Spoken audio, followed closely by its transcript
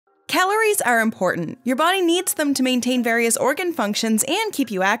Calories are important. Your body needs them to maintain various organ functions and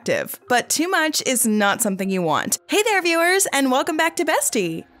keep you active. But too much is not something you want. Hey there, viewers, and welcome back to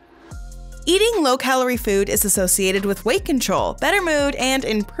Bestie. Eating low-calorie food is associated with weight control, better mood, and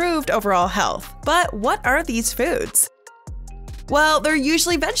improved overall health. But what are these foods? Well, they're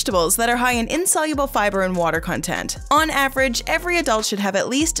usually vegetables that are high in insoluble fiber and water content. On average, every adult should have at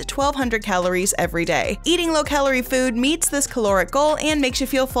least 1,200 calories every day. Eating low-calorie food meets this caloric goal and makes you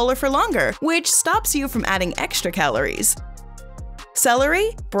feel fuller for longer, which stops you from adding extra calories.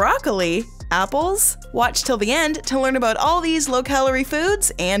 Celery, broccoli, apples? Watch till the end to learn about all these low-calorie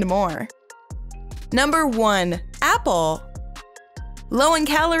foods and more. Number 1. Apple. Low in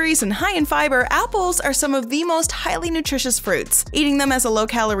calories and high in fiber, apples are some of the most highly nutritious fruits. Eating them as a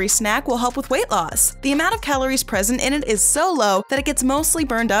low-calorie snack will help with weight loss. The amount of calories present in it is so low that it gets mostly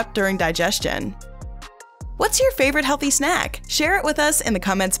burned up during digestion. What's your favorite healthy snack? Share it with us in the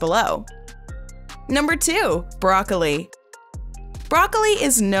comments below. Number 2. Broccoli. Broccoli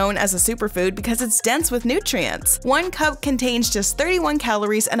is known as a superfood because it's dense with nutrients. 1 cup contains just 31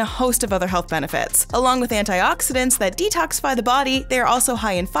 calories and a host of other health benefits. Along with antioxidants that detoxify the body, they are also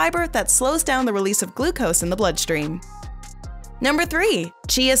high in fiber that slows down the release of glucose in the bloodstream. Number 3.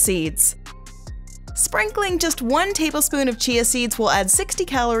 Chia seeds. Sprinkling just 1 tablespoon of chia seeds will add 60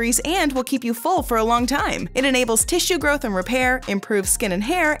 calories and will keep you full for a long time. It enables tissue growth and repair, improves skin and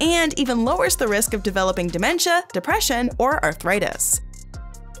hair, and even lowers the risk of developing dementia, depression, or arthritis.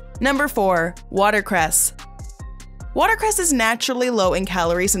 Number 4. Watercress. Watercress is naturally low in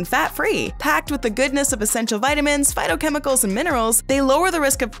calories and fat-free. Packed with the goodness of essential vitamins, phytochemicals, and minerals, they lower the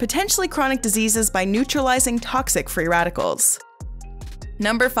risk of potentially chronic diseases by neutralizing toxic free radicals.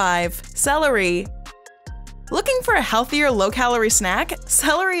 Number 5. Celery. Looking for a healthier, low-calorie snack?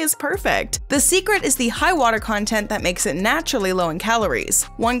 Celery is perfect. The secret is the high water content that makes it naturally low in calories.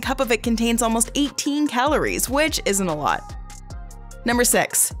 1 cup of it contains almost 18 calories, which isn't a lot. Number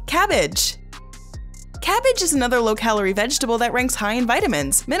 6. Cabbage. Cabbage is another low-calorie vegetable that ranks high in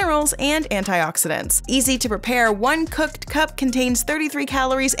vitamins, minerals, and antioxidants. Easy to prepare, 1 cooked cup contains 33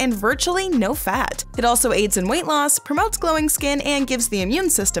 calories and virtually no fat. It also aids in weight loss, promotes glowing skin, and gives the immune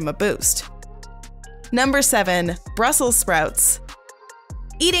system a boost. Number 7. Brussel Sprouts.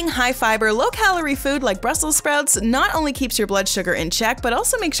 Eating high-fiber, low-calorie food like Brussels sprouts not only keeps your blood sugar in check, but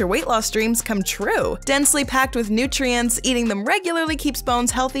also makes your weight loss dreams come true. Densely packed with nutrients, eating them regularly keeps bones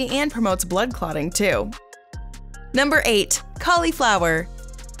healthy and promotes blood clotting too. Number 8. Cauliflower.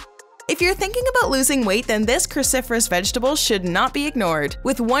 If you're thinking about losing weight, then this cruciferous vegetable should not be ignored.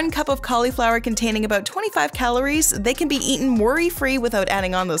 With 1 cup of cauliflower containing about 25 calories, they can be eaten worry-free without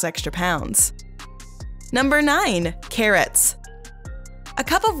adding on those extra pounds. Number 9. Carrots. A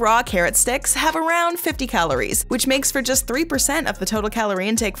cup of raw carrot sticks have around 50 calories, which makes for just 3% of the total calorie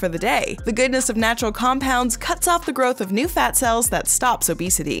intake for the day. The goodness of natural compounds cuts off the growth of new fat cells that stops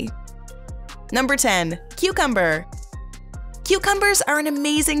obesity. Number 10. Cucumber. Cucumbers are an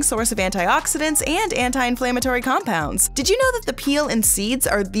amazing source of antioxidants and anti-inflammatory compounds. Did you know that the peel and seeds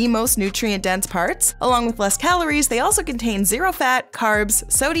are the most nutrient-dense parts? Along with less calories, they also contain 0 fat, carbs,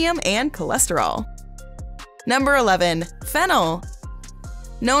 sodium, and cholesterol. Number 11. Fennel.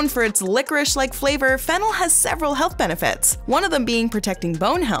 Known for its licorice-like flavor, fennel has several health benefits, one of them being protecting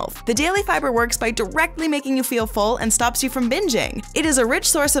bone health. The daily fiber works by directly making you feel full and stops you from binging. It is a rich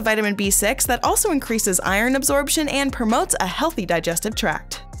source of vitamin B6 that also increases iron absorption and promotes a healthy digestive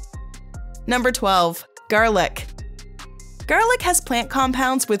tract. Number 12. Garlic. Garlic has plant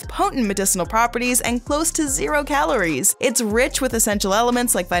compounds with potent medicinal properties and close to 0 calories. It's rich with essential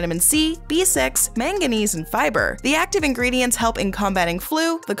elements like vitamin C, B6, manganese, and fiber. The active ingredients help in combating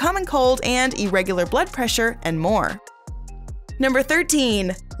flu, the common cold, and irregular blood pressure, and more. Number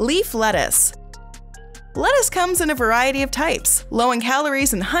 13. Leaf lettuce. Lettuce comes in a variety of types. Low in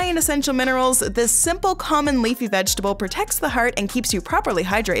calories and high in essential minerals, this simple, common leafy vegetable protects the heart and keeps you properly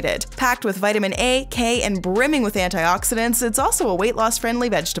hydrated. Packed with vitamin A, K, and brimming with antioxidants, it's also a weight loss-friendly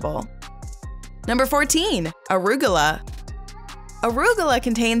vegetable. Number 14. Arugula. Arugula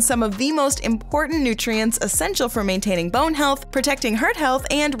contains some of the most important nutrients essential for maintaining bone health, protecting heart health,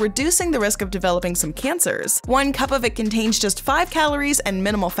 and reducing the risk of developing some cancers. 1 cup of it contains just 5 calories and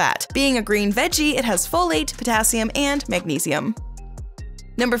minimal fat. Being a green veggie, it has folate, potassium, and magnesium.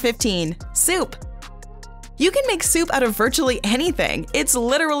 Number 15. Soup. You can make soup out of virtually anything. It's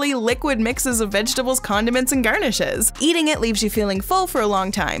literally liquid mixes of vegetables, condiments, and garnishes. Eating it leaves you feeling full for a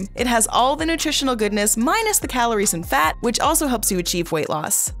long time. It has all the nutritional goodness minus the calories and fat, which also helps you achieve weight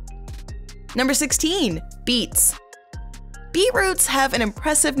loss. Number 16. Beets. Beetroots have an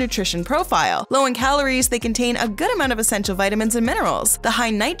impressive nutrition profile. Low in calories, they contain a good amount of essential vitamins and minerals. The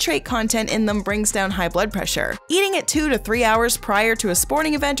high nitrate content in them brings down high blood pressure. Eating it 2 to 3 hours prior to a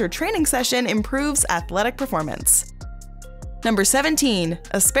sporting event or training session improves athletic performance. Number 17.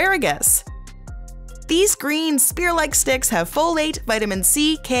 Asparagus. These green, spear-like sticks have folate, vitamin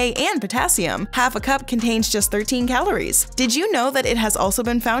C, K, and potassium. Half a cup contains just 13 calories. Did you know that it has also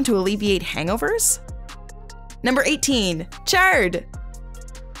been found to alleviate hangovers? Number 18. Chard.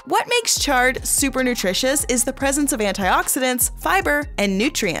 What makes chard super nutritious is the presence of antioxidants, fiber, and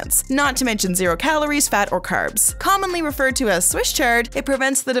nutrients, not to mention 0 calories, fat, or carbs. Commonly referred to as Swiss chard, it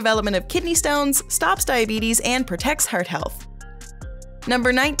prevents the development of kidney stones, stops diabetes, and protects heart health.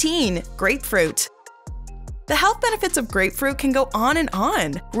 Number 19. Grapefruit. The health benefits of grapefruit can go on and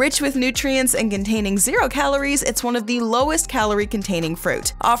on. Rich with nutrients and containing 0 calories, it's one of the lowest calorie containing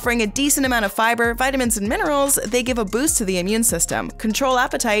fruit. Offering a decent amount of fiber, vitamins, and minerals, they give a boost to the immune system, control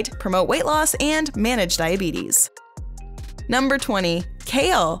appetite, promote weight loss, and manage diabetes. Number 20.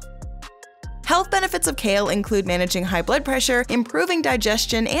 Kale. Health benefits of kale include managing high blood pressure, improving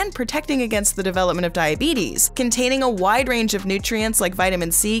digestion, and protecting against the development of diabetes. Containing a wide range of nutrients like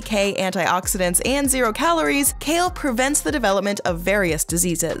vitamin C, K, antioxidants, and 0 calories, kale prevents the development of various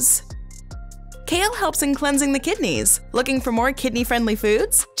diseases. Kale helps in cleansing the kidneys. Looking for more kidney-friendly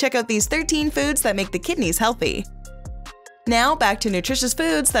foods? Check out these 13 foods that make the kidneys healthy. Now back to nutritious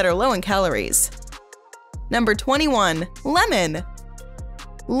foods that are low in calories. Number 21. Lemon.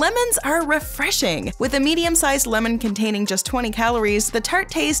 Lemons are refreshing. With a medium-sized lemon containing just 20 calories, the tart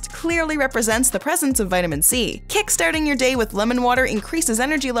taste clearly represents the presence of vitamin C. Kickstarting your day with lemon water increases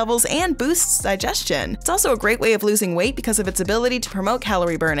energy levels and boosts digestion. It's also a great way of losing weight because of its ability to promote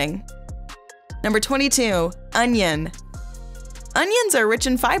calorie burning. Number 22. Onion. Onions are rich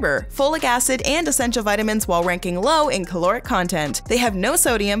in fiber, folic acid, and essential vitamins while ranking low in caloric content. They have no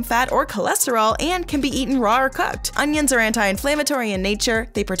sodium, fat, or cholesterol and can be eaten raw or cooked. Onions are anti-inflammatory in nature,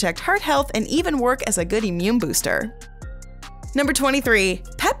 they protect heart health, and even work as a good immune booster. Number 23.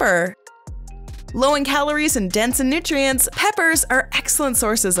 Pepper. Low in calories and dense in nutrients, peppers are excellent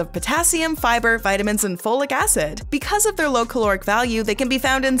sources of potassium, fiber, vitamins, and folic acid. Because of their low caloric value, they can be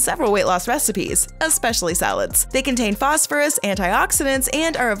found in several weight loss recipes, especially salads. They contain phosphorus, antioxidants,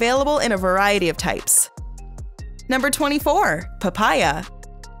 and are available in a variety of types. Number 24. Papaya.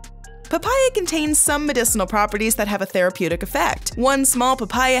 Papaya contains some medicinal properties that have a therapeutic effect. One small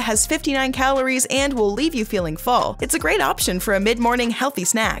papaya has 59 calories and will leave you feeling full. It's a great option for a mid-morning healthy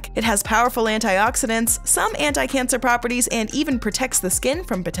snack. It has powerful antioxidants, some anti-cancer properties, and even protects the skin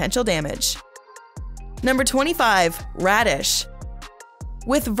from potential damage. Number 25. Radish.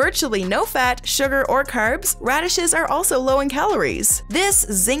 With virtually no fat, sugar, or carbs, radishes are also low in calories. This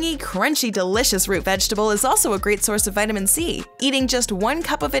zingy, crunchy, delicious root vegetable is also a great source of vitamin C. Eating just 1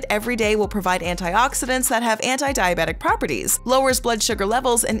 cup of it every day will provide antioxidants that have anti-diabetic properties, lowers blood sugar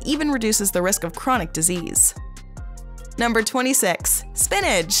levels, and even reduces the risk of chronic disease. Number 26.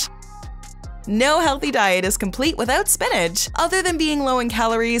 Spinach. No healthy diet is complete without spinach. Other than being low in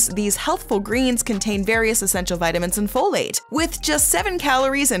calories, these healthful greens contain various essential vitamins and folate. With just 7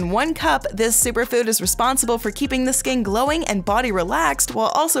 calories in 1 cup, this superfood is responsible for keeping the skin glowing and body relaxed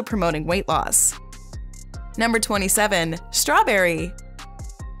while also promoting weight loss. Number 27. Strawberry.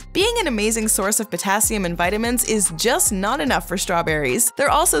 Being an amazing source of potassium and vitamins is just not enough for strawberries. They're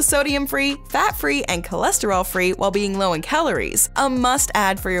also sodium-free, fat-free, and cholesterol-free while being low in calories. A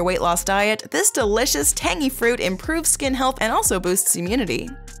must-add for your weight loss diet, this delicious, tangy fruit improves skin health and also boosts immunity.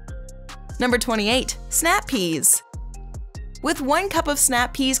 Number 28. Snap peas. With 1 cup of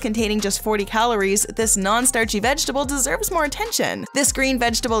snap peas containing just 40 calories, this non-starchy vegetable deserves more attention. This green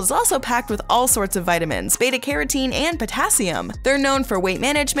vegetable is also packed with all sorts of vitamins, beta-carotene, and potassium. They're known for weight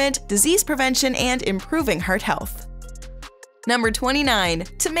management, disease prevention, and improving heart health. Number 29.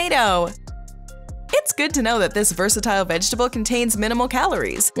 Tomato. It's good to know that this versatile vegetable contains minimal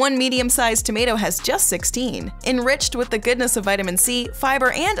calories. 1 medium-sized tomato has just 16. Enriched with the goodness of vitamin C,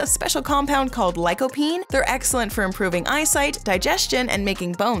 fiber, and a special compound called lycopene, they're excellent for improving eyesight, digestion, and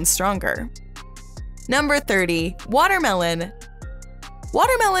making bones stronger. Number 30. Watermelon.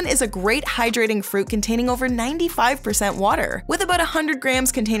 Watermelon is a great hydrating fruit containing over 95% water. With about 100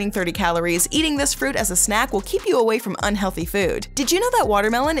 grams containing 30 calories, eating this fruit as a snack will keep you away from unhealthy food. Did you know that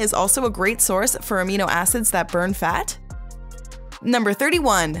watermelon is also a great source for amino acids that burn fat? Number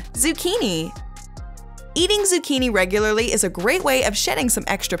 31. Zucchini. Eating zucchini regularly is a great way of shedding some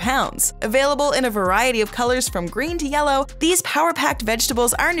extra pounds. Available in a variety of colors from green to yellow, these power-packed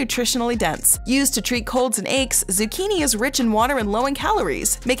vegetables are nutritionally dense. Used to treat colds and aches, zucchini is rich in water and low in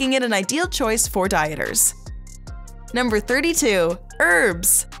calories, making it an ideal choice for dieters. Number 32.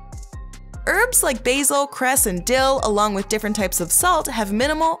 Herbs. Herbs like basil, cress, and dill, along with different types of salt, have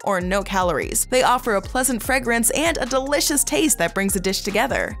minimal or no calories. They offer a pleasant fragrance and a delicious taste that brings a dish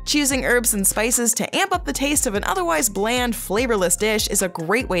together. Choosing herbs and spices to amp up the taste of an otherwise bland, flavorless dish is a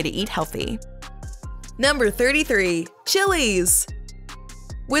great way to eat healthy. Number 33. Chillies.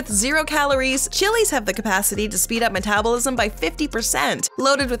 With 0 calories, chilies have the capacity to speed up metabolism by 50%.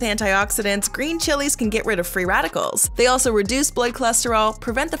 Loaded with antioxidants, green chilies can get rid of free radicals. They also reduce blood cholesterol,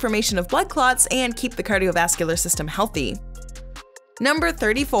 prevent the formation of blood clots, and keep the cardiovascular system healthy. Number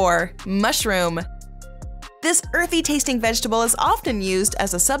 34. Mushroom. This earthy-tasting vegetable is often used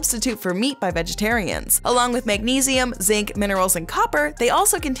as a substitute for meat by vegetarians. Along with magnesium, zinc, minerals, and copper, they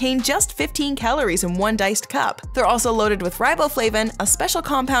also contain just 15 calories in one diced cup. They're also loaded with riboflavin, a special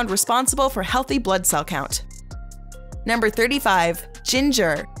compound responsible for healthy blood cell count. Number 35.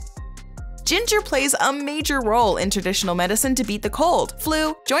 Ginger. Ginger plays a major role in traditional medicine to beat the cold,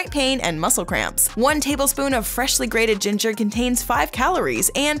 flu, joint pain, and muscle cramps. 1 tablespoon of freshly grated ginger contains 5 calories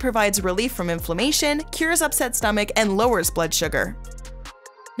and provides relief from inflammation, cures upset stomach, and lowers blood sugar.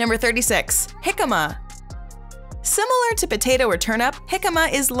 Number 36. Jicama. Similar to potato or turnip,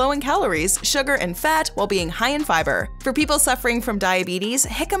 jicama is low in calories, sugar, and fat while being high in fiber. For people suffering from diabetes,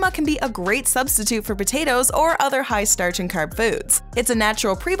 jicama can be a great substitute for potatoes or other high-starch and carb foods. It's a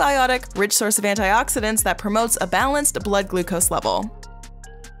natural prebiotic, rich source of antioxidants that promotes a balanced blood glucose level.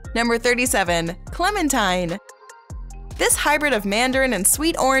 Number 37. Clementine. This hybrid of mandarin and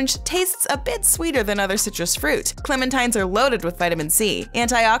sweet orange tastes a bit sweeter than other citrus fruit. Clementines are loaded with vitamin C,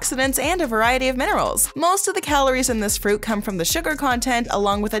 antioxidants, and a variety of minerals. Most of the calories in this fruit come from the sugar content,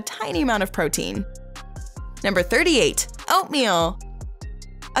 along with a tiny amount of protein. Number 38. Oatmeal.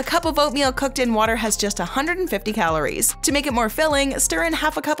 A cup of oatmeal cooked in water has just 150 calories. To make it more filling, stir in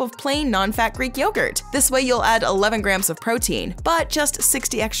half a cup of plain non-fat Greek yogurt. This way you'll add 11 grams of protein, but just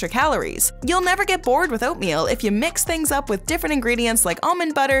 60 extra calories. You'll never get bored with oatmeal if you mix things up with different ingredients like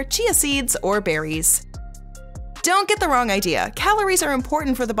almond butter, chia seeds, or berries. Don't get the wrong idea, calories are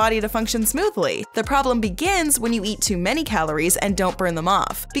important for the body to function smoothly. The problem begins when you eat too many calories and don't burn them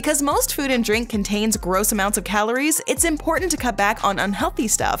off. Because most food and drink contains gross amounts of calories, it's important to cut back on unhealthy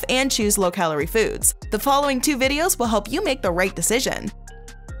stuff and choose low-calorie foods. The following 2 videos will help you make the right decision.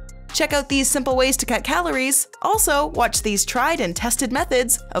 Check out these simple ways to cut calories. Also, watch these tried and tested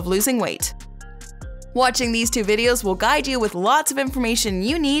methods of losing weight. Watching these 2 videos will guide you with lots of information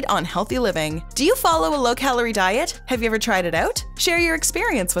you need on healthy living. Do you follow a low-calorie diet? Have you ever tried it out? Share your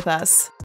experience with us.